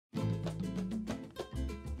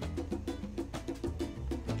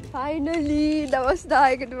Finally දවස්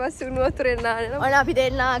 10කට පස්සේ උණු වතුරෙන් නානවා. ඔන්න අපි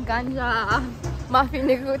දෙන්න ගංජා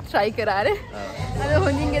මෆින් එකකුත් try කරානේ. අද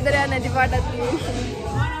හොඳින් ගෙදර යන්න නැති පාටක් තියෙනවා.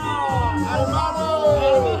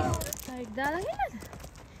 සයිඩ් දාලා ගියද?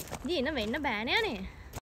 ජීන වෙන්න බෑනේ අනේ.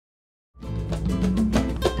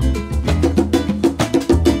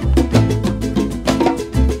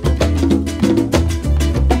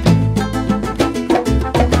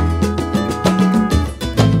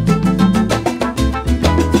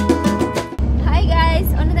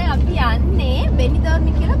 Benidorm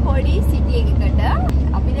කියලා පොඩි සිටි එකකට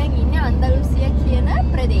අපි දැන් ඉන්නේ අන්දලුසියා කියන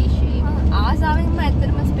ප්‍රදේශයේ. ආසාවෙන්ම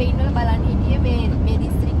ඇත්තටම ස්පේන් වල බලන්න හිටියේ මේ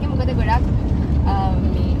දිස්ත්‍රික්කේ මොකද ගොඩක්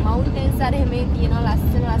මේ මවුන්ටේන්ස් අර හැමේ තියෙන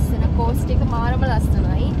ලස්සන කෝස්ට් එක මාරම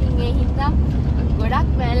ලස්සනයි. ඉතින් ඒ හින්දා ගොඩක්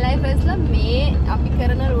Vanlifersලා මේ අපි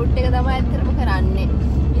කරන රූට් එක තමයි ඇත්තටම කරන්නේ.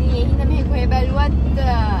 ඉතින් ඒ හින්දා මේ කොහෙ බැලුවත්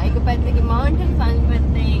එක පැත්තකින් මවුන්ටේන්ස් අනිත්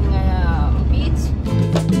පැත්තෙන් beach.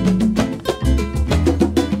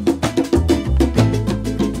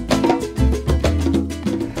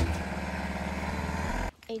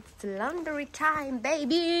 It's laundry time,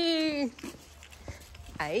 baby!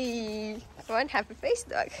 Ay, one happy face,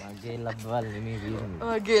 dog. මගේ ලබ්බවල් නෙමෙයි තියෙන්නේ.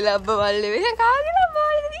 මගේ ලබ්බවල් නෙමෙයි. කාගේ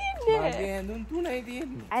ලබ්බවල්ද තියෙන්නේ? මගේ ඇඳුම් තුනයි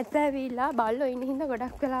තියෙන්නේ. ඇත්තවිලා බල්ලෝ ඉන්න හින්දා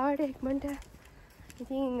ගොඩක් වෙලාවට එක්මන්ට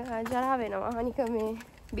ඉතින් ජරා වෙනවා. අනික මේ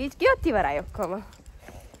බීච් ගියොත් ඉවරයි ඔක්කොම.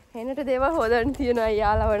 එනට දේවල් හොදන්න තියෙනවා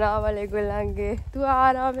යාළුවෝ නාවල ඒගොල්ලන්ගේ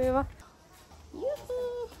තුආරා මේවා.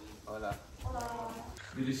 Hola.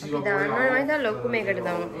 Danos más loco me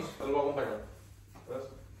quedamos.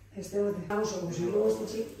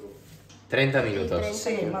 30 minutos.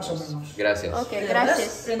 Sí, más o menos. Gracias. Ok,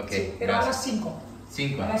 gracias. Okay, Pero a las 5.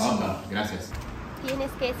 5. Gracias.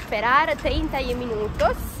 Tienes que esperar 30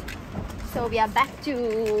 minutos. So we are back to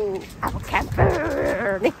our camper.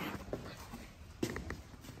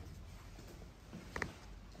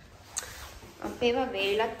 අපේව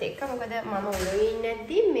වේලත් එක්ක මොකද මම ඔළුවේ ඉන්නේ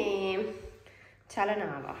නැද්දි මේ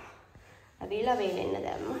චලනාවා. අවිලා වේලෙන්න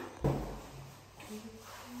දැම්මා.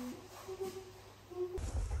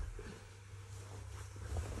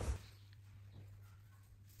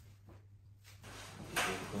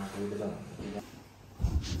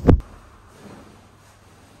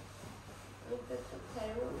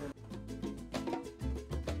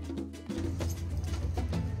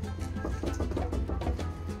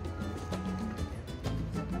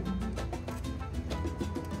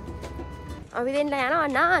 අපි දෙන්න යනවා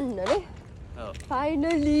නාන්නනේ. ඔව්.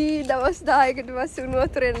 ෆයිනලි දවස් 10කට පස්සේ උණු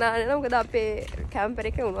වතුරෙන් නානවා. මොකද අපේ කැම්පර්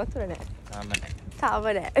එකේ උණු වතුර නැහැ. තාම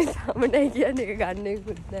නැහැ කියන්නේ ඒක ගන්න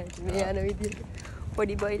එකකුත් නැහැ. මේ යන විදියට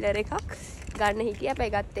පොඩි බොයිලර් එකක් ගන්න හිටියා. අපේ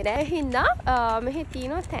ගත්තේ නැහැ. හින්දා මෙහි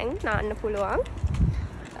තියෙනවා තැන් නාන්න පුළුවන්.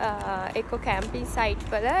 එක්ක කැම්පින් සයිට්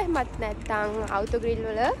වල එහෙමත් නැත්නම් අවුටෝ ග්‍රිල්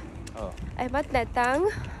වල. ඔව්. එහෙමත් නැත්නම්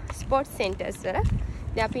ස්පෝර්ට්ස් සෙන්ටර්ස් වල.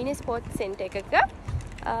 දැන් අපි ඉන්නේ ස්පෝර්ට්ස් සෙන්ටර් එකක.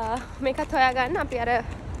 මේකත් හොයාගන්න අපි අර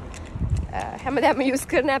හැමදාම යූස්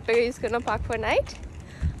කරන ඇප් එක යූස් කරන park for night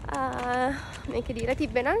මේක දීලා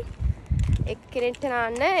තිබ්බනම් එක්කෙනෙක්ට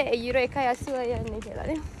නාන්න €1.80 යන්නේ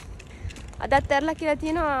කියලානේ. අදත් ඇරලා කියලා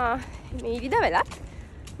තියෙනවා මේ ඉරිද වෙලා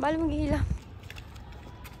බලමු ගිහිල්ලා.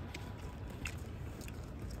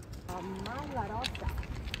 අම්මා වරොත්ත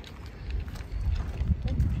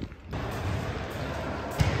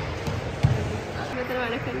මෙතන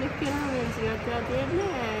වැඩ කරන්න කියලා මේ ජීවිතය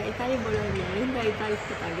තියෙන්නේ ඉතාලි බොලෝනියා. ඉතින් ඉතාලි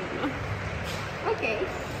කතා කරනවා. Okay.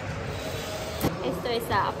 Esto es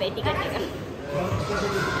per etiqueta.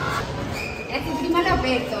 È prima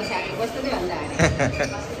l'aperto, o sea, che questo deve andare.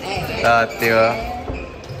 Ottimo.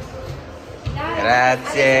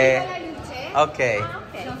 Grazie. Ok.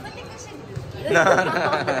 Non fate cose brutte. No.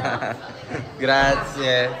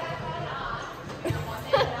 Grazie.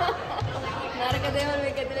 නරක දේවල්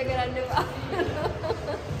මේක ඇතුලේ කරන්න එපා.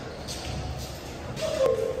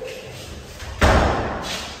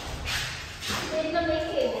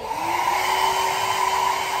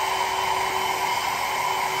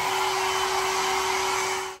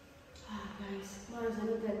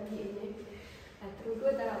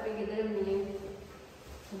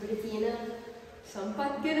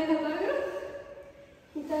 සම්පත් ගැන කතා කරා.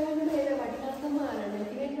 හිතාගෙන නේද වටිනාකම ආරන්න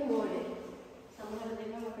නැති වෙන්න ඕනේ. සමහර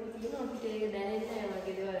දේවල් අපිට තියෙනවා අපිට ඒක දැනෙන්නේ නැහැ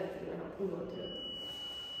වගේ දේවල් තියෙනවා උනොත්.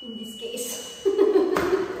 In this case.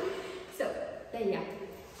 So, there you are.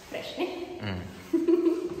 Fresh, ne?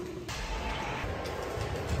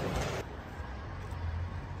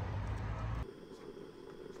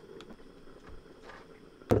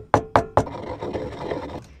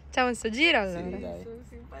 Ciao, sto giro allora. Sì, dai. Sono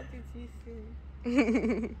simpaticissimi.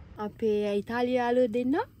 අපේ ඉතාලියාලු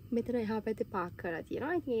දෙන්න මෙතන එහා පැත්තේ පාක් කරලා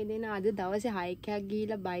තියෙනවා. ඉතින් ඒ දෙන අද දවසේ 6 එකක්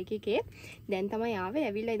ගිහිල්ලා බයික් එකේ දැන් තමයි ආවේ.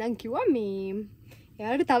 ඇවිල්ලා ඉඳන් කිව්වා මේ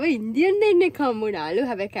එයාලට තව ඉන්දියන් දෙන්නෙක් හම්බුණාලු.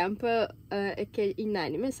 හැබැයි කැම්ප් එකේ ඉන්නයි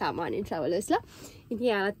නෙමෙයි සාමාන්‍ය ට්‍රැවලර්ස්ලා. ඉතින්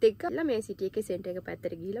යාලත් එක්කලා මේ සිටි එකේ සෙන්ටර් එක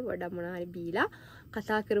පැත්තට ගිහිල්ලා වඩා මොනවා හරි බීලා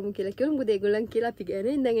කතා කරමු කියලා කිව්වා. මොකද ඒගොල්ලන් කියලා අපි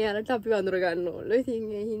ගෑනේ. දැන් එයාලට අපි වඳුර ගන්න ඕනේ. ඉතින්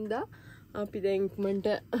ඒ හින්දා අපි දැන් ඉක්මනට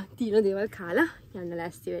තියෙන දේවල් කාලා යන්න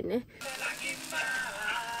ලෑස්ති වෙන්නේ.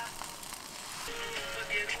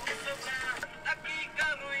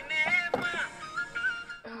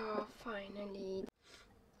 Finally.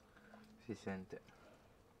 Si sente.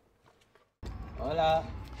 Hola,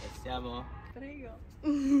 siamo. Prego.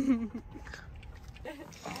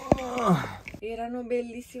 Erano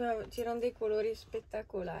bellissime, c'erano dei colori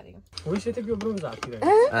spettacolari. Voi siete più abbronzati,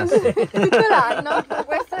 Tutto l'anno.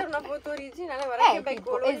 Questa è una foto originale, guarda che bei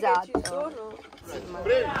colori che ci sono.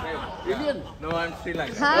 No, I'm Sri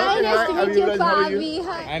Lanka. Hi, nice to meet you, Pavi.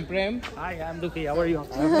 Hi. I'm Prem. Hi, I'm Duki. How are you? I'm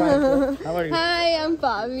fine. How are you? Hi, I'm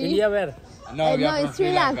Pavi. India where? No, we No, are from it's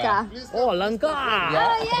Sri Lanka. Oh, Lanka!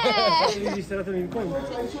 Oh, yeah. Registrato un incontro.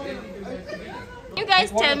 You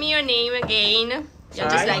guys tell me your name again. You're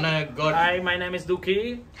just like... Hi, my name is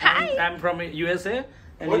Duki. Hi. I'm from USA.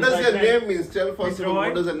 And What he's does my your friend. name mean? Tell first of all,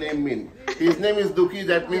 what does the name mean? His name is Duki,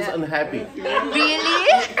 that means unhappy. Really?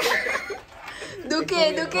 Duke.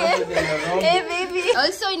 Hey, baby.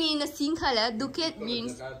 Also in Sinhala, Duke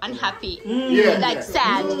means unhappy. Yeah. Like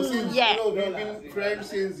sad. Yeah. You know, we've been friends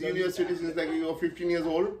since university, since like we were 15 years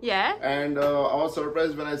old. Yeah. And I was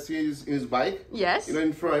surprised when I see his bike. Yes. You know,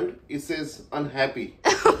 in front, it says unhappy.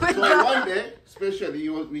 So one day, especially,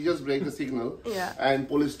 we just break the signal. Yeah. And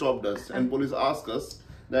police stopped us. And police asked us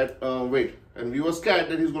that, wait. And we were scared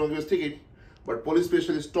that he's going to give us ticket. But police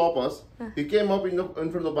specially stopped us. He came up in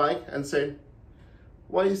front of the bike and said,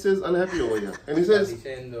 why he says unhappy over here? And he says,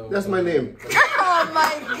 that's my name. Oh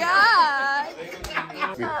my God.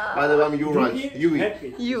 By the way, I'm Yuvraj. Yui.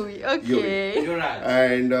 Yui. Okay.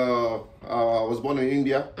 And I was born in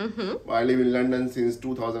India. I live in London since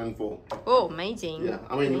 2004. Oh, amazing. Yeah,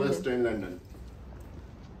 I'm an investor in London.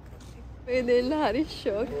 ඒ දෙන්න හරි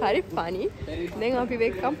ෂෝක් හරි funny. දැන් අපි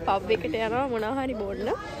වෙක්කම් pub එකට යනවා මොනවා හරි බොන්න.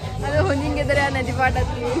 අද හොඳින් ගෙදර යන්න නැති පාටක්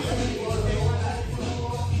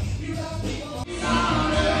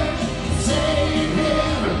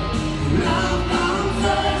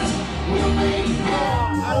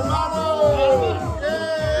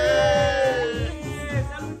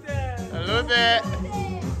Salute.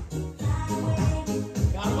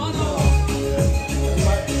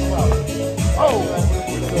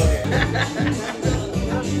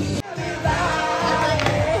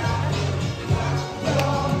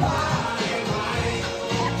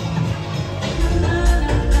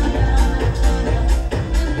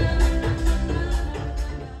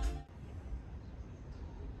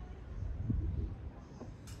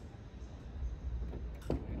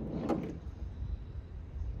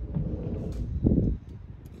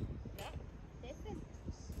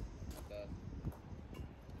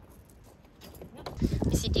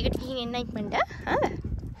 සිටි එකට ගිහින් එන්න ඉක්මනට.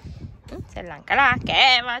 ශ්‍රී ලංකාලා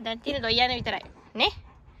කෑවා දැන් තියෙන දොයන විතරයි. නේ?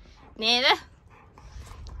 නේද?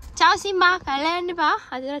 Ciao Simba, කල්ලා යන්න බා.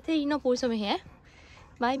 අද රටේ ඉන්න පූස මෙහෙ.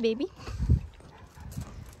 Bye baby.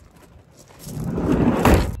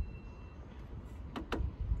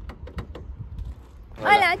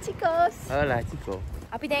 Hola chicos. Hola, chico.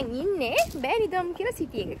 අපි දැන් ඉන්නේ Benidorm කියලා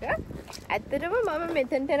සිටි එකක. ඇත්තටම මම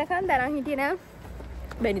මෙතනට එනකන් තරම් හිටියේ නෑ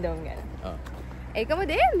Benidorm ගැන. ඒකම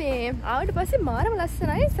දේ මේ ආවට පස්සේ මාරම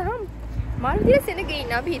ලස්සනයි සහ මාරම විදිහට සෙනග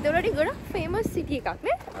ඉන්න. අපි හිතුවලට ගොඩක් ෆේමස් සිටි එකක්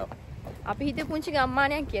නේ. අපි හිතුව පුංචි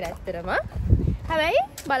ගම්මානයක් කියලා ඇත්තටම. හැබැයි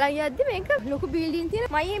බලන් යද්දි මේක ලොකු බිල්ඩින්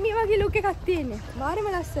තියෙන මයියමි වගේ ලුක් එකක් තියෙන්නේ. මාරම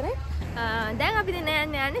ලස්සනයි. දැන් අපි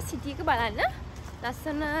දැන් යන්නේ සිටි එක බලන්න.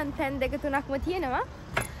 ලස්සන තැන් දෙක තුනක්ම තියෙනවා.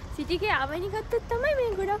 සිටි එකේ ආවනි ගත්තොත් තමයි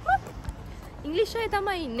මේ ගොඩක්ම ඉංග්‍රීසි අය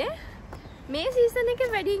තමයි ඉන්නේ. මේ සීසන්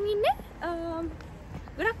එකේ වැඩියෙන් ඉන්නේ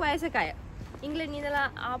ගොඩක් වයසක අය. ඉංග්‍රීසි ඉඳලා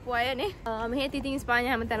ආපු අයනේ. මෙහෙත් ඉතින් ස්පාඤ්ඤ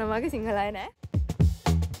හැමතැනම වගේ සිංහල අය නෑ.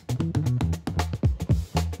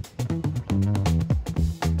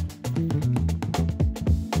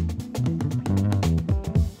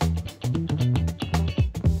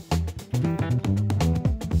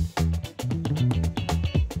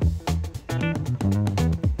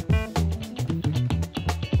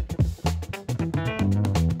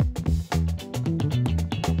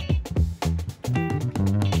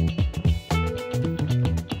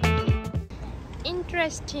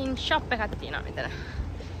 Interesting shop එකක් තියෙනවා මෙතන.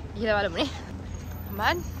 ගිහලා බලමුනේ.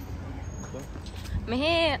 බන්.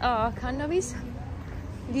 මෙහි cannabis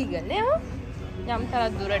legal නේ. යම්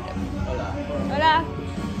තරක් දුරට. Hola. Hola.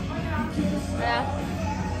 Hola.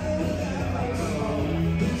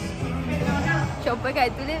 ෂොප් එක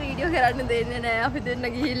ඇතුලේ වීඩියෝ කරන්න දෙන්නේ නැහැ. අපි දෙන්න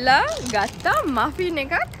ගිහිල්ලා ගත්තා මෆින්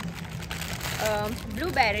එකක්.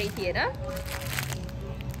 බ්ලූබෙරි කියන.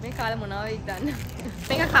 මේ කාලා මොනවා වෙයිද දන්න.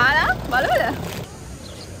 මේක කාලා බලවල.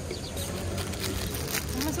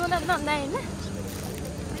 මම සුවඳක් නම් දැනෙන්නේ.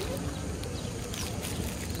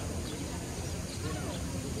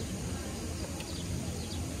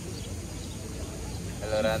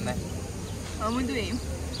 Hello Ranne. අමුතුයි.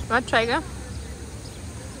 මම try කරා.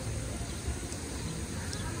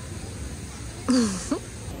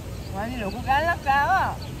 වань ලොකු ගාලක්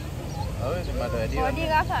ආවා. ඔව් ඒක මට වැඩි පොඩි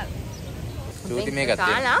ගාසක්. චූටි මේකත්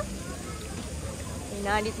කාලා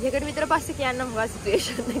විනාඩි 30කට විතර පස්සේ කියන්න මොකක්ද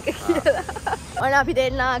සිටුේෂන් එක කියලා. ඔන්න අපි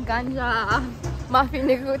දෙන්න ගංජා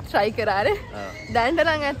මෆින් එකක් try කරානේ. දැනට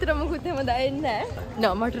නම් ඇත්තට මොකුත් එහෙම දැනෙන්නේ නැහැ.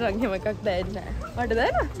 නෑ මට නම් එහෙම එකක් දැනෙන්නේ නැහැ. මට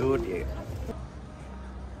දැනෙනවා. චූටි එක.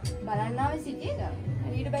 බලන්න ආවේ සිටි එක.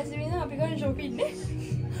 ඊට පස්සේ වින්ද අපි ගන්න shopping නේ.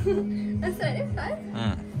 ඇස්සරේ සාර්.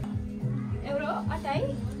 එවරෝ 8යි.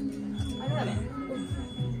 අනුරම.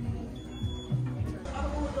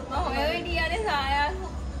 මම ඔය විදිහට සායා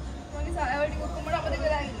මගේ සායා වලට කොහොමද අපද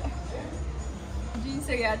කරලා ඉන්නේ. ජීන්ස්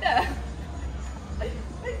එක යට.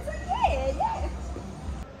 It's okay. Yeah.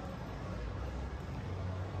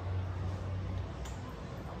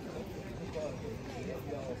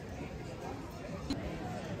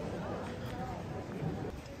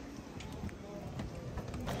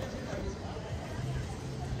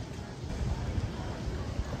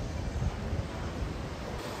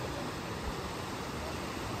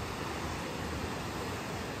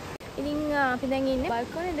 ඉතින් අපි දැන් ඉන්නේ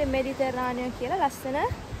බල්කොනේ ද මෙඩිටරානියන් කියලා ලස්සන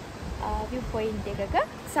view point එකක.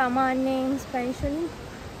 සාමාන්‍යයෙන් ස්පැනිෂ් වලින්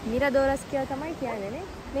මිරාඩෝරස් කියලා තමයි කියන්නේ නේ.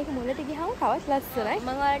 මේක මුලට ගියාම කවස් ලස්සනයි.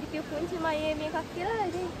 මම ඔයාලට කිව්ව පුංචි මයිමි එකක්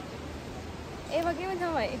කියලා. ඉතින් ඒ වගේම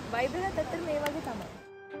තමයි. වයිබ් එකත් ඇත්තටම මේ වගේ තමයි.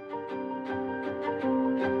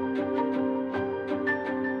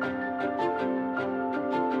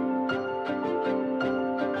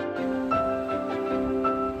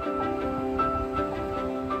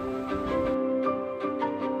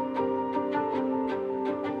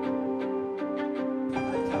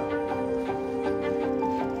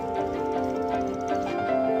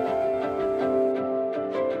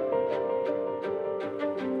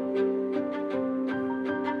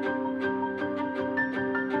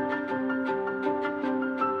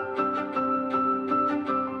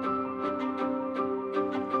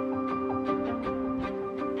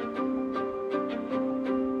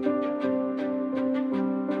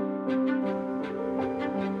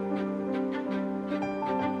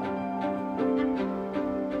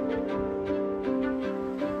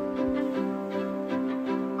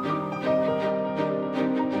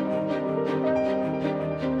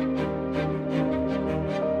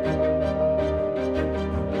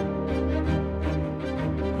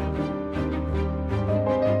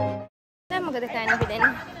 මොකද කන්නේ අපි දැන්?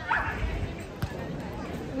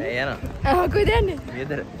 ඒ යනවා. කොහෙද යන්නේ?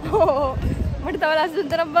 ගෙදර. ඕ මට තව ලස්සන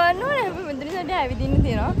තරම් බලන්න ඕනේ. අපි මෙතන සැඩේ ඇවිදින්න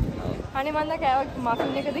තියෙනවා. අනේ මන්ද කෑවක්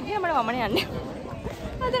මෆින් එකද කියලා මට වමනේ යන්නේ.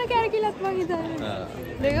 අතන කෑරකිලත් මං හිතන්නේ.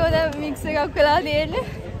 දෙකම දැන් මික්ස් එකක් වෙලා තියෙන්නේ.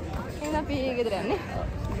 එහෙනම් අපි ගෙදර යන්නේ.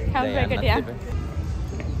 කැම්ප් එකට යන්න.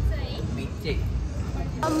 පිච්චේ.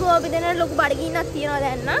 අම්මෝ අපි දැන් ලොකු බඩගින්නක් තියනවා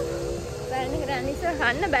දැන් නම්. බැලන්න කරන්නේ ඉස්සර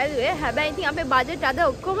ගන්න බැලුවේ. හැබැයි ඉතින් අපේ බජට් අද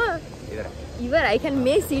ඔක්කොම ඉවරයි. කියන්නේ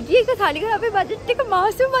මේ සිටි එක තනිකර අපේ බජට් එක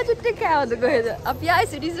මාසෙම බජට් එක කෑවද කොහෙද? අපි ආයේ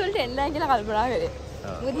සිටිස් වලට එන්න නැහැ කියලා කල්පනා කරේ.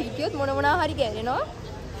 මොකද හිටියොත් මොන මොනවා හරි කැරෙනවා.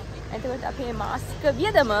 එතකොට අපේ මාස්ක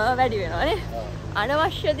වියදම වැඩි වෙනවා නේ.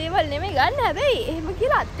 අනවශ්‍ය දේවල් නෙමෙයි ගන්න. හැබැයි එහෙම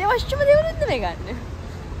කියලා අත්‍යවශ්‍යම දේවලුත් නෙමෙයි ගන්න.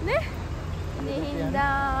 නේ? ඒ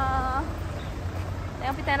හින්දා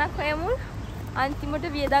දැන් අපි තැනක් හොයමු අන්තිමට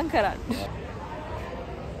වියදම් කරන්න.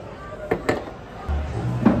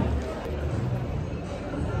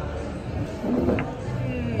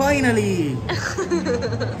 Finally!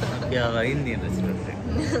 Yeah, Indian restaurant.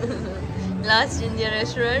 Last Indian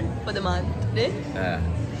restaurant for the month, right?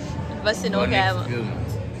 Bas no For kaya next few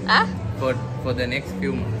months. Ah? For the next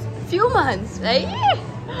few months. Few months, right?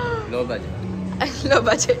 Low budget. Low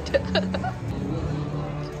budget.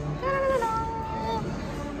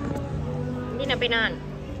 Hindi na pinan.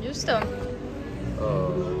 Justo. Oh.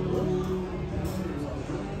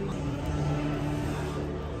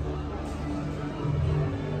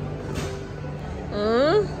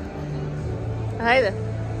 Hayda.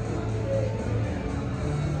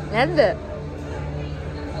 Nerede?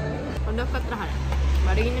 Onda katrahan.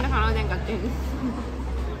 Bariginna khana දැන් ගත්තේ.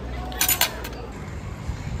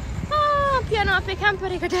 පියනෝ අපේ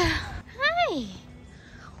කැම්පර් එකට. හයි.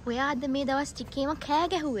 ඔයාද මේ දවස් ටිකේම කෑ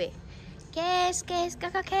ගැහුවේ? කෑස්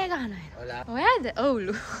කක කෑ ගහනවා. ඔයාද?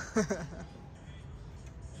 ඔව්ලු.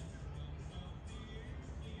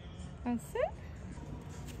 අස්ස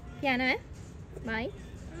යනවා bye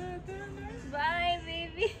bye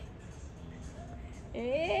baby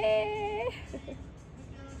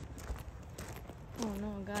oh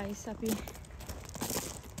no guys අපි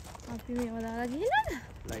මේව දාලා ගිහිනද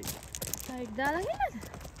ලයිට් දාලා ගිහිනද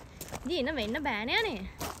දීන වෙන්න බෑනේ අනේ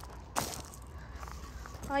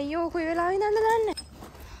අයියෝ කොයි වෙලාවෙ ඉඳන්ද දන්නේ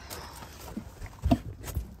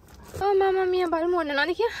Oh mama mia බලමු ඔන්න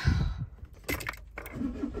නේද කියලා.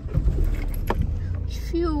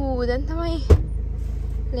 ෆියු දැන් තමයි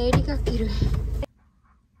ලේඩි එකක් ඉරුවේ.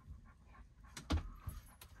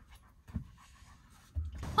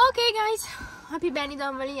 Okay guys අපි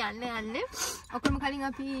Benidorm වලින් යන්න. ඔක්කොම කලින්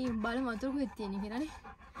අපි බලමු වතුර කොහෙද තියෙන්නේ කියලානේ.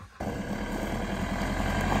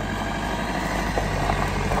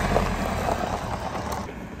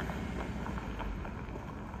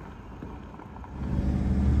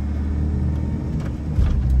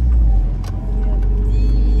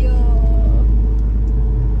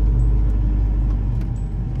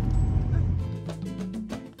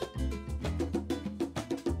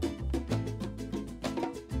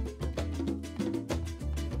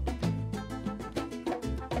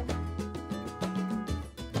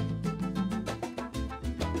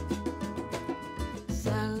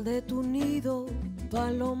 De tu nido,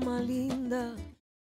 paloma linda.